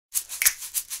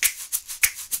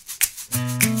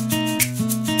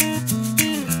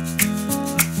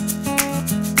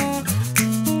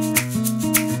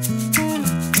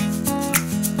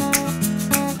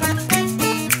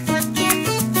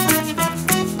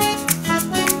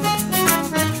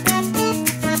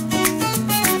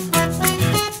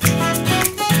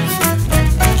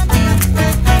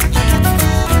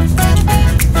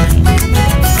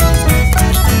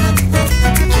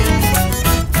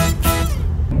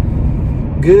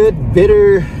Good,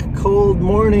 bitter, cold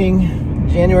morning,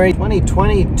 January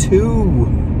 2022.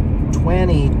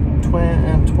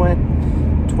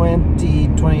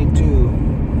 2022.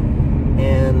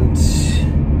 And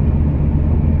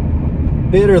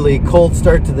bitterly cold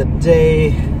start to the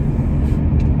day.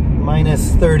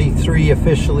 Minus 33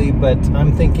 officially, but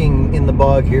I'm thinking in the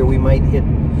bog here we might hit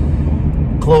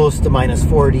close to minus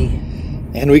 40.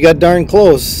 And we got darn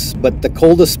close, but the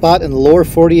coldest spot in the lower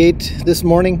 48 this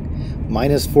morning,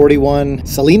 minus 41,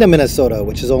 Salina, Minnesota,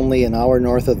 which is only an hour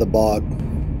north of the bog.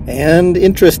 And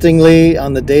interestingly,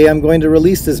 on the day I'm going to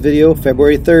release this video,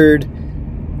 February 3rd,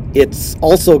 it's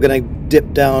also going to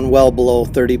dip down well below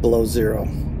 30 below zero.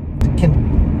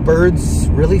 Can birds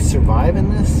really survive in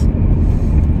this?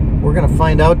 We're going to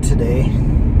find out today.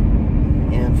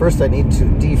 And first I need to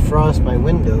defrost my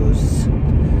windows.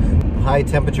 High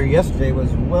temperature yesterday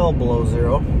was well below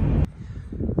zero.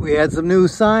 We had some new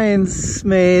signs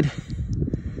made.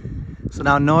 So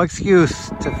now no excuse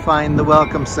to find the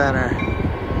welcome center.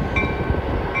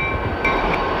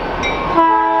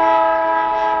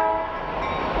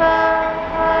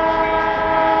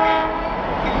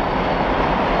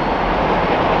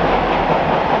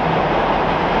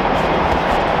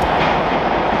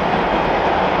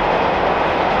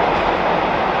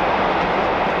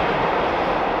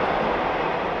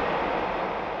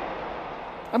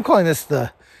 I'm calling this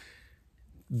the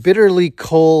bitterly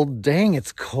cold. Dang,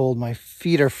 it's cold. My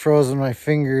feet are frozen, my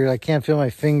fingers, I can't feel my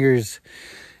fingers,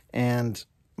 and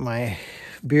my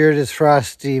beard is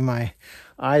frosty, my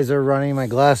eyes are running, my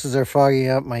glasses are fogging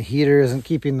up, my heater isn't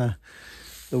keeping the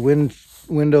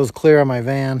windows clear on my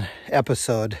van.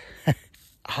 Episode.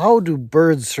 How do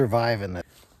birds survive in this?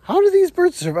 How do these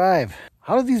birds survive?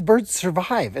 How do these birds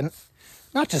survive? And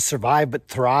not just survive, but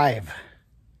thrive.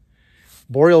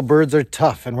 Boreal birds are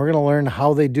tough, and we're going to learn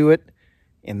how they do it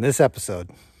in this episode.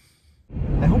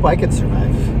 I hope I can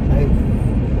survive.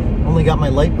 I've only got my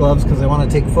light gloves because I want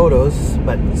to take photos,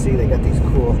 but see, they got these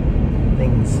cool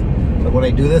things. But when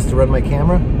I do this to run my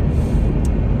camera,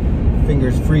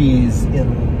 fingers freeze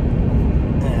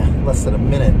in less than a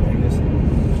minute.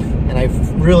 And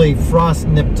I've really frost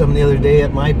nipped them the other day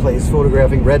at my place,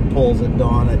 photographing redpolls at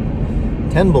dawn at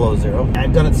 10 below zero.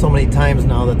 I've done it so many times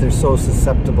now that they're so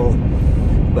susceptible.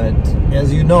 But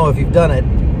as you know, if you've done it,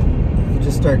 you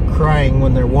just start crying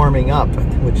when they're warming up,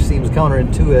 which seems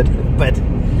counterintuitive, but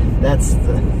that's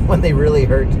when they really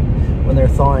hurt, when they're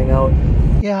thawing out.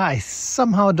 Yeah, I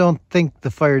somehow don't think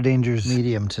the fire danger's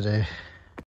medium today.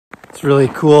 It's really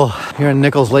cool here on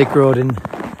Nichols Lake Road, and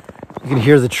you can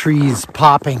hear the trees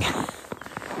popping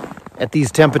at these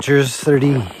temperatures,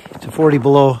 30 to 40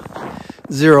 below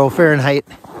zero Fahrenheit.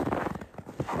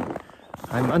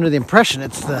 I'm under the impression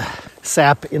it's the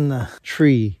sap in the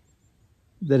tree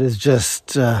that is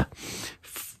just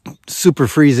super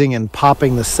freezing and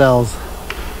popping the cells.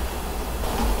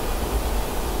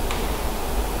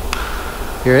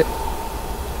 Hear it?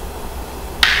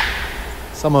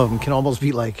 Some of them can almost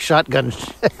be like shotgun.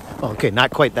 Okay, not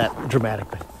quite that dramatic,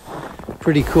 but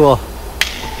pretty cool.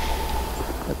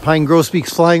 That pine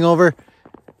grosbeaks flying over.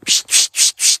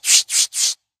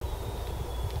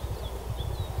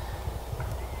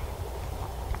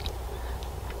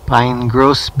 Pine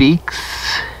grosbeaks.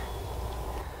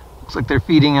 Looks like they're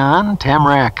feeding on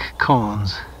tamarack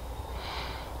cones.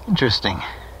 Interesting.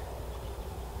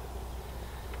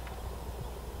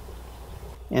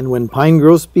 And when pine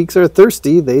grosbeaks are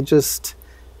thirsty, they just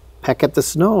peck at the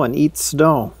snow and eat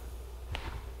snow.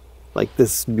 Like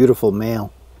this beautiful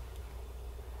male.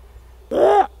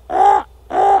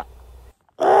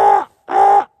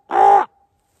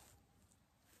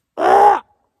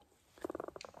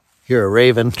 Hear a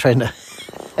raven trying to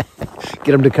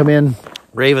get him to come in.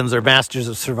 Ravens are masters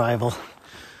of survival.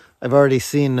 I've already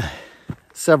seen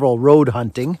several road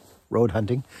hunting.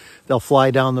 They'll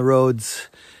fly down the roads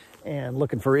and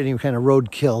looking for any kind of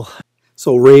roadkill.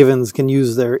 So ravens can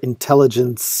use their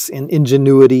intelligence and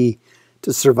ingenuity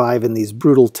to survive in these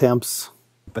brutal temps.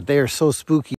 But they are so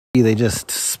spooky, they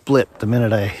just split the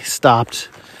minute I stopped.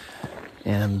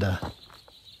 And,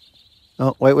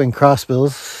 oh, white-winged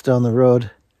crossbills down the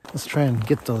road. Let's try and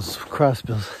get those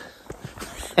crossbills.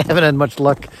 I haven't had much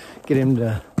luck getting him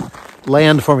to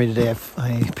land for me today.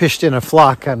 I pished in a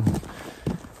flock on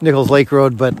Nichols Lake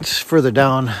Road, but further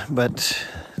down, but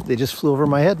they just flew over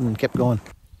my head and kept going.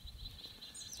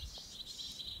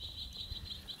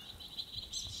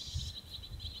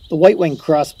 The white-winged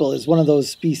crossbill is one of those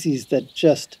species that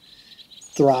just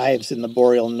thrives in the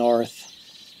boreal north.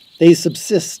 They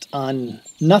subsist on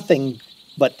nothing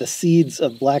but the seeds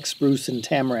of black spruce and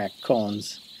tamarack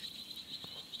cones.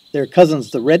 Their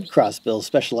cousins, the red crossbills,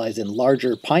 specialize in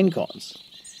larger pine cones.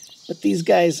 But these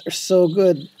guys are so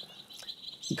good.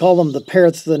 We call them the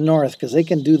parrots of the north because they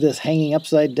can do this hanging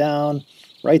upside down,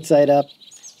 right side up.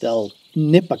 They'll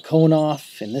nip a cone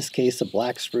off, in this case a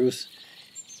black spruce,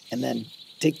 and then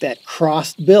take that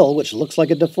crossed bill, which looks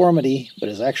like a deformity, but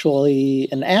is actually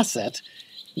an asset,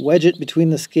 wedge it between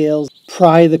the scales,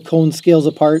 pry the cone scales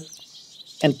apart,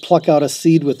 and pluck out a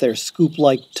seed with their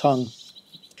scoop-like tongue.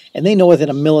 And they know within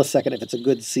a millisecond if it's a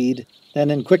good seed. Then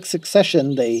in quick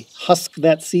succession, they husk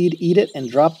that seed, eat it,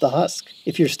 and drop the husk.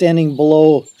 If you're standing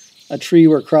below a tree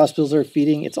where crossbills are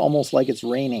feeding, it's almost like it's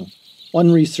raining.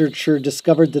 One researcher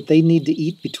discovered that they need to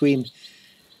eat between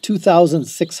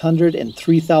 2,600 and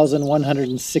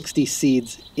 3,160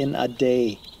 seeds in a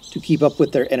day to keep up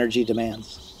with their energy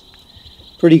demands.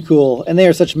 Pretty cool. And they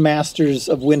are such masters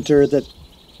of winter that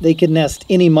they can nest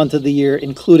any month of the year,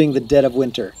 including the dead of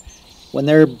winter. When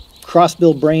their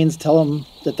crossbill brains tell them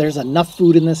that there's enough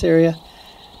food in this area,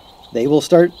 they will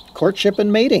start courtship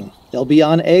and mating. They'll be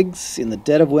on eggs in the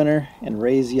dead of winter and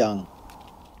raise young.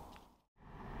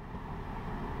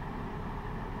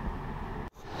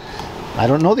 I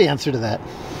don't know the answer to that.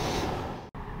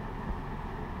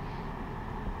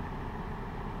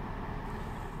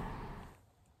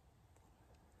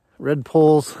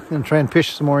 Redpolls, gonna try and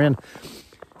fish some more in.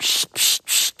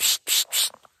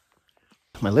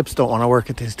 My lips don't want to work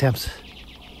at these temps.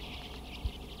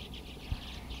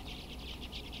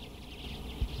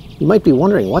 You might be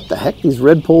wondering what the heck these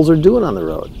redpolls are doing on the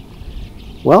road.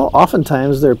 Well,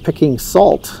 oftentimes they're picking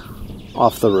salt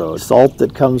off the road. Salt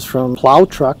that comes from plow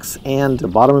trucks and the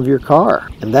bottom of your car.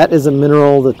 And that is a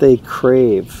mineral that they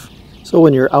crave. So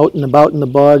when you're out and about in the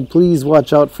bog, please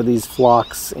watch out for these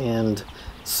flocks and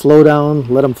slow down,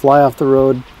 let them fly off the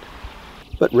road.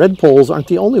 But redpolls aren't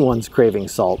the only ones craving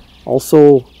salt.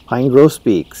 Also pine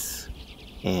grosbeaks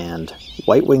and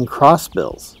white-winged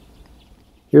crossbills.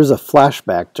 Here's a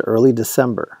flashback to early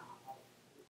December.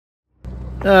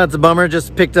 It's a bummer.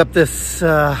 Just picked up this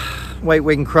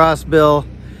white-winged crossbill,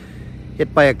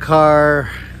 hit by a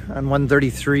car on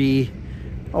 133.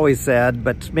 Always sad,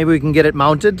 but maybe we can get it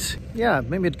mounted. Yeah,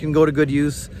 maybe it can go to good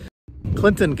use.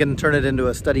 Clinton can turn it into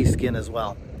a study skin as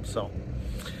well, so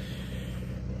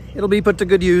it'll be put to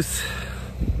good use.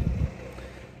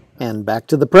 And back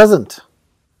to the present.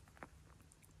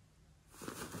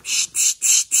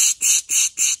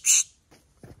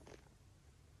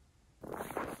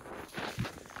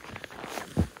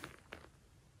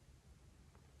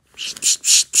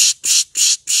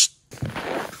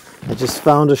 I just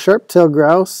found a sharp-tailed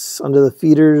grouse under the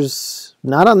feeders,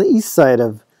 not on the east side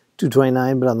of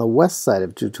 229, but on the west side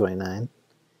of 229.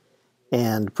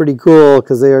 And pretty cool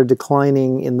because they are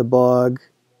declining in the bog.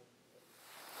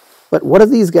 But what do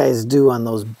these guys do on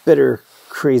those bitter,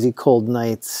 crazy cold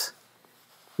nights?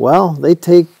 Well, they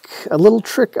take a little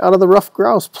trick out of the rough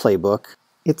grouse playbook.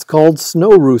 It's called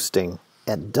snow roosting.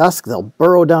 At dusk, they'll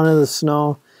burrow down into the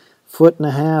snow,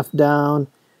 1.5 feet down,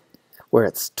 where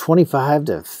it's 25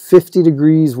 to 50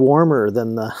 degrees warmer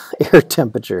than the air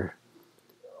temperature.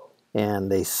 And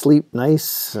they sleep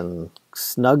nice and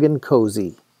snug and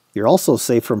cozy. You're also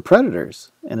safe from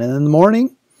predators. And then in the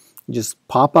morning, you just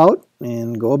pop out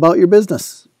and go about your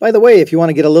business. By the way, if you want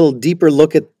to get a little deeper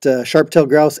look at sharp-tailed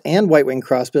grouse and white-winged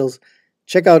crossbills,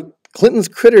 check out Clinton's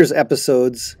Critters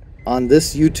episodes on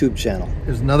this YouTube channel.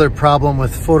 There's another problem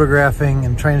with photographing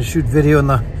and trying to shoot video in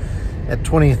at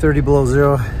 20, 30 below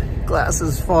zero.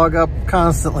 Glasses fog up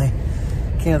constantly.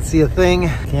 Can't see a thing.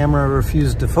 Camera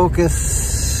refused to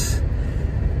focus.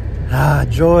 Ah,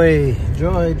 joy,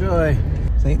 joy, joy.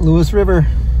 St. Louis River.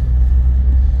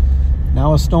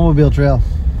 Now a snowmobile trail.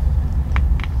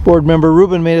 Board member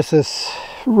Ruben made us this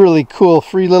really cool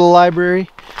free little library.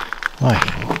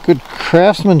 My, good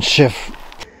craftsmanship.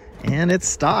 And it's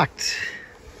stocked.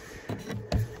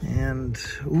 And,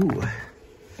 ooh.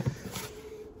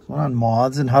 One on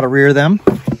moths and how to rear them.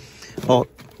 Oh,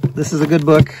 this is a good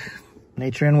book.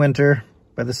 Nature in Winter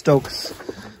by the Stokes.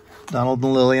 Donald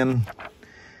and Lillian.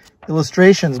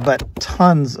 Illustrations, but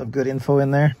tons of good info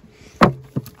in there.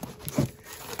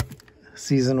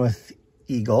 Season with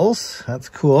eagles. That's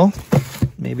cool.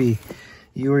 Maybe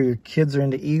you or your kids are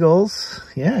into eagles.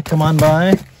 Yeah, come on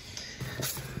by.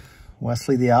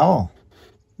 Wesley the Owl.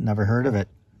 Never heard of it.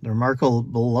 The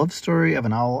remarkable love story of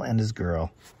an owl and his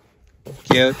girl.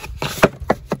 Cute.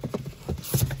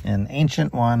 An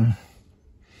ancient one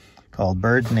called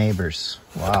Bird Neighbors.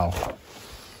 Wow.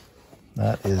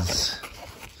 That is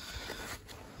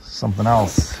something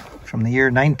else. From the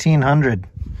year 1900.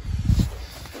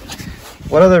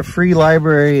 What other free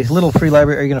library, little free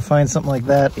library, are you going to find something like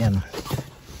that in?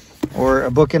 Or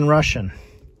a book in Russian?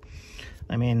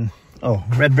 I mean, oh,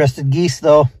 red-breasted geese,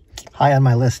 though. high on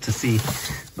my list to see,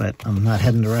 but I'm not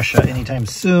heading to Russia anytime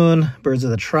soon. Birds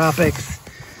of the tropics.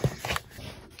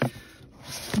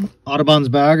 Audubon's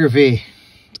biography.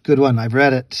 It's a good one. I've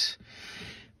read it.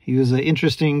 He was an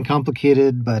interesting,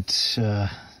 complicated, but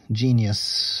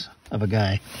genius of a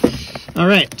guy. All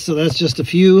right, so that's just a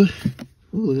few.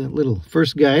 Ooh, that little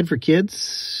first guide for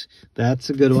kids.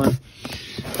 That's a good one.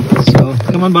 So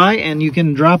come on by and you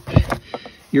can drop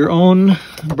your own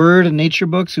bird and nature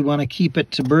books. We want to keep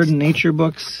it to bird and nature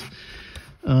books.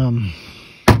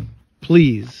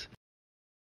 Please.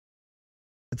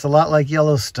 It's a lot like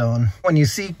Yellowstone. When you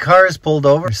see cars pulled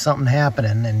over, there's something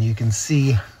happening, and you can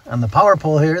see on the power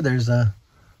pole here, there's a,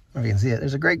 I don't know if you can see it,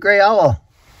 there's a great gray owl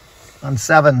on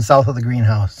 7 south of the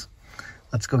greenhouse.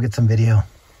 Let's go get some video.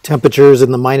 Temperatures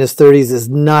in the -30s is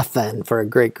nothing for a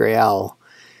great gray owl.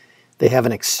 They have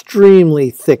an extremely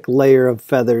thick layer of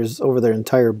feathers over their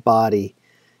entire body.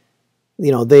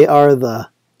 You know, they are the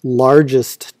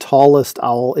largest, tallest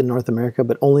owl in North America,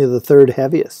 but only the 3rd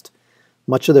heaviest.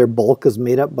 Much of their bulk is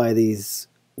made up by these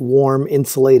warm,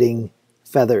 insulating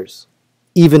feathers.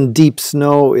 Even deep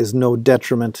snow is no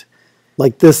detriment.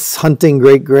 Like this hunting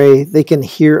great gray, they can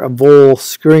hear a vole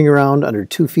scurrying around under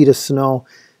 2 feet of snow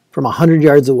from 100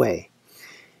 yards away.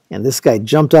 And this guy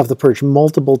jumped off the perch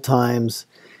multiple times.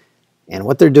 And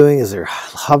what they're doing is they're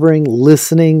hovering,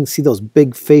 listening. See those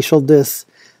big facial discs?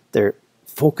 They're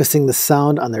focusing the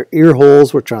sound on their ear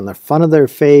holes, which are on the front of their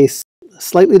face.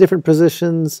 Slightly different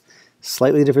positions,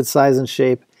 slightly different size and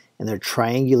shape, and they're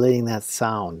triangulating that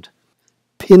sound,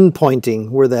 pinpointing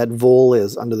where that vole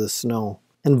is under the snow.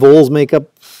 And voles make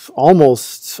up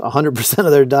almost 100%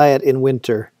 of their diet in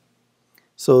winter.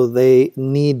 So they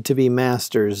need to be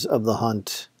masters of the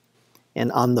hunt.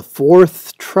 And on the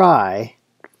 4th try,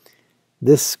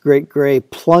 this great gray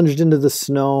plunged into the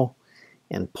snow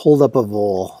and pulled up a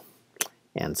vole.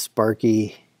 And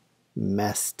Sparky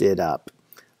messed it up.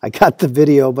 I got the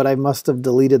video, but I must have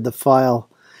deleted the file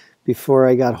before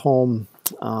I got home.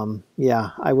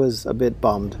 Yeah, I was a bit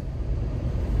bummed.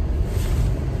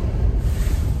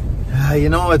 You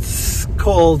know it's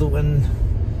cold when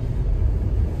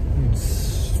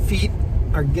feet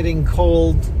are getting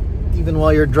cold even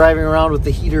while you're driving around with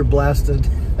the heater blasted.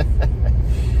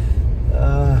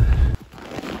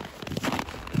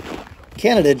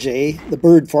 Canada jay, the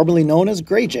bird formerly known as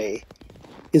gray jay,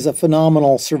 is a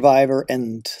phenomenal survivor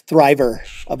and thriver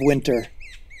of winter.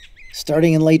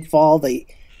 Starting in late fall,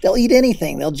 they'll eat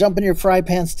anything. They'll jump in your fry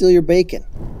pan, steal your bacon.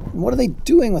 And what are they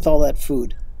doing with all that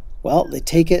food? Well, they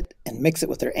take it and mix it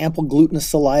with their ample glutinous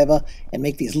saliva and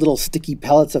make these little sticky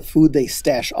pellets of food they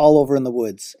stash all over in the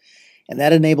woods. And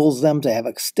that enables them to have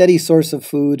a steady source of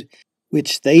food,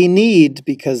 which they need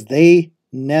because they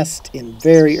nest in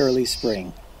very early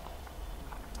spring.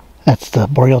 That's the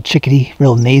boreal chickadee,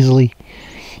 real nasally.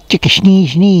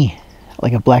 Chicka-snee-snee,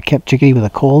 like a black-capped chickadee with a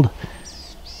cold.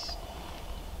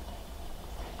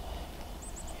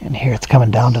 And here it's coming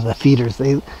down to the feeders.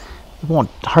 They won't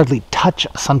hardly touch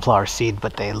a sunflower seed,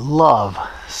 but they love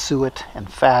suet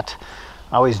and fat.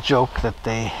 I always joke that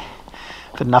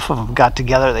if enough of them got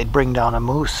together, they'd bring down a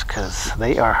moose, because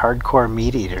they are hardcore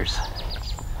meat eaters.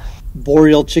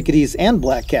 Boreal chickadees and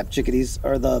black-capped chickadees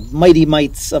are the mighty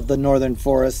mites of the northern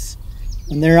forests.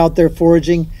 When they're out there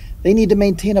foraging, they need to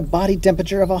maintain a body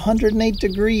temperature of 108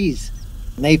 degrees.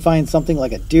 And they find something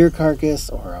like a deer carcass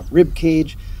or a rib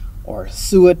cage or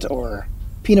suet or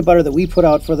peanut butter that we put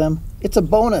out for them. It's a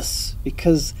bonus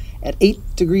because at 8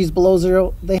 degrees below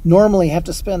zero, they normally have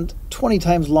to spend 20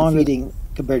 times longer eating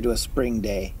compared to a spring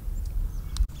day.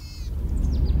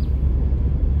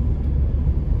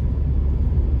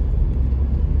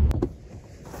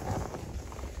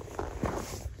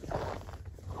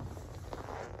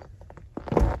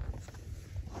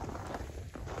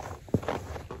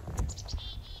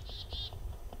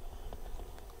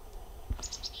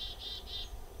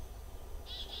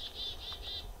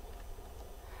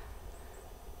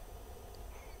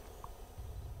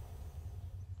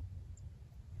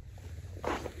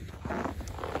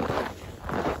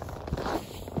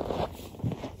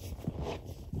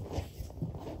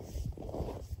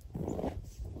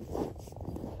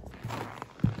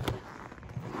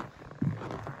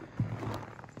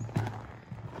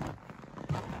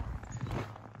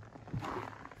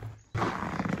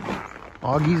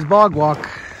 Augie's Bogwalk.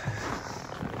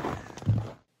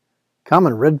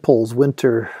 Common redpolls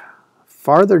winter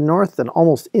farther north than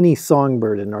almost any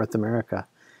songbird in North America.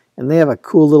 And they have a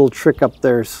cool little trick up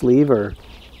their sleeve, or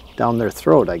down their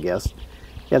throat, I guess.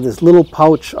 They have this little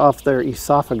pouch off their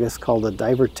esophagus called a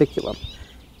diverticulum.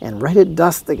 And right at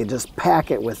dusk, they can just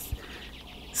pack it with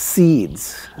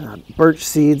seeds, birch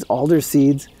seeds, alder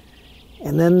seeds.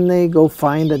 and then they go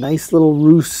find a nice little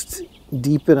roost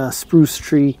deep in a spruce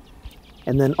tree,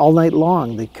 and then all night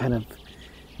long they kind of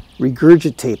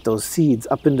regurgitate those seeds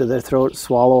up into their throat,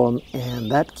 swallow them,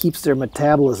 and that keeps their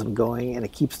metabolism going, and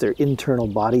it keeps their internal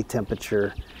body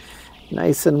temperature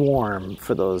nice and warm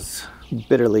for those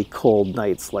bitterly cold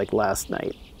nights like last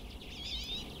night.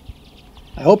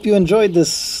 I hope you enjoyed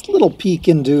this little peek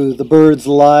into the birds'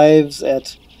 lives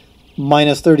at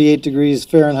minus 38 degrees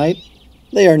Fahrenheit.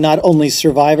 They are not only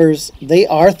survivors, they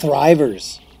are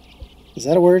thrivers. Is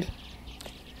that a word?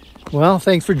 Well,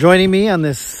 thanks for joining me on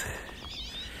this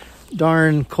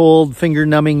darn cold,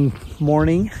 finger-numbing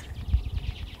morning.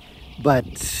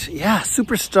 But yeah,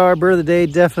 superstar bird of the day,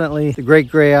 definitely the great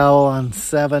gray owl on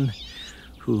 7,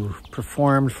 who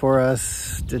performed for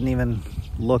us, didn't even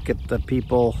look at the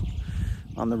people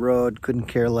on the road, couldn't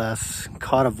care less,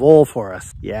 caught a vole for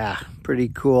us. Yeah, pretty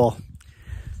cool.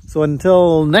 So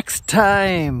until next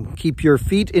time, keep your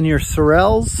feet in your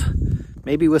sorrels,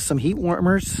 maybe with some heat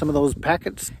warmers, some of those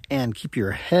packets, and keep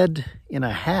your head in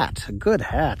a hat, a good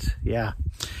hat, yeah,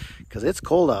 because it's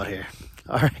cold out here.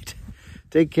 All right,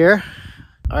 take care.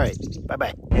 All right,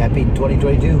 bye-bye. Happy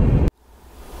 2022.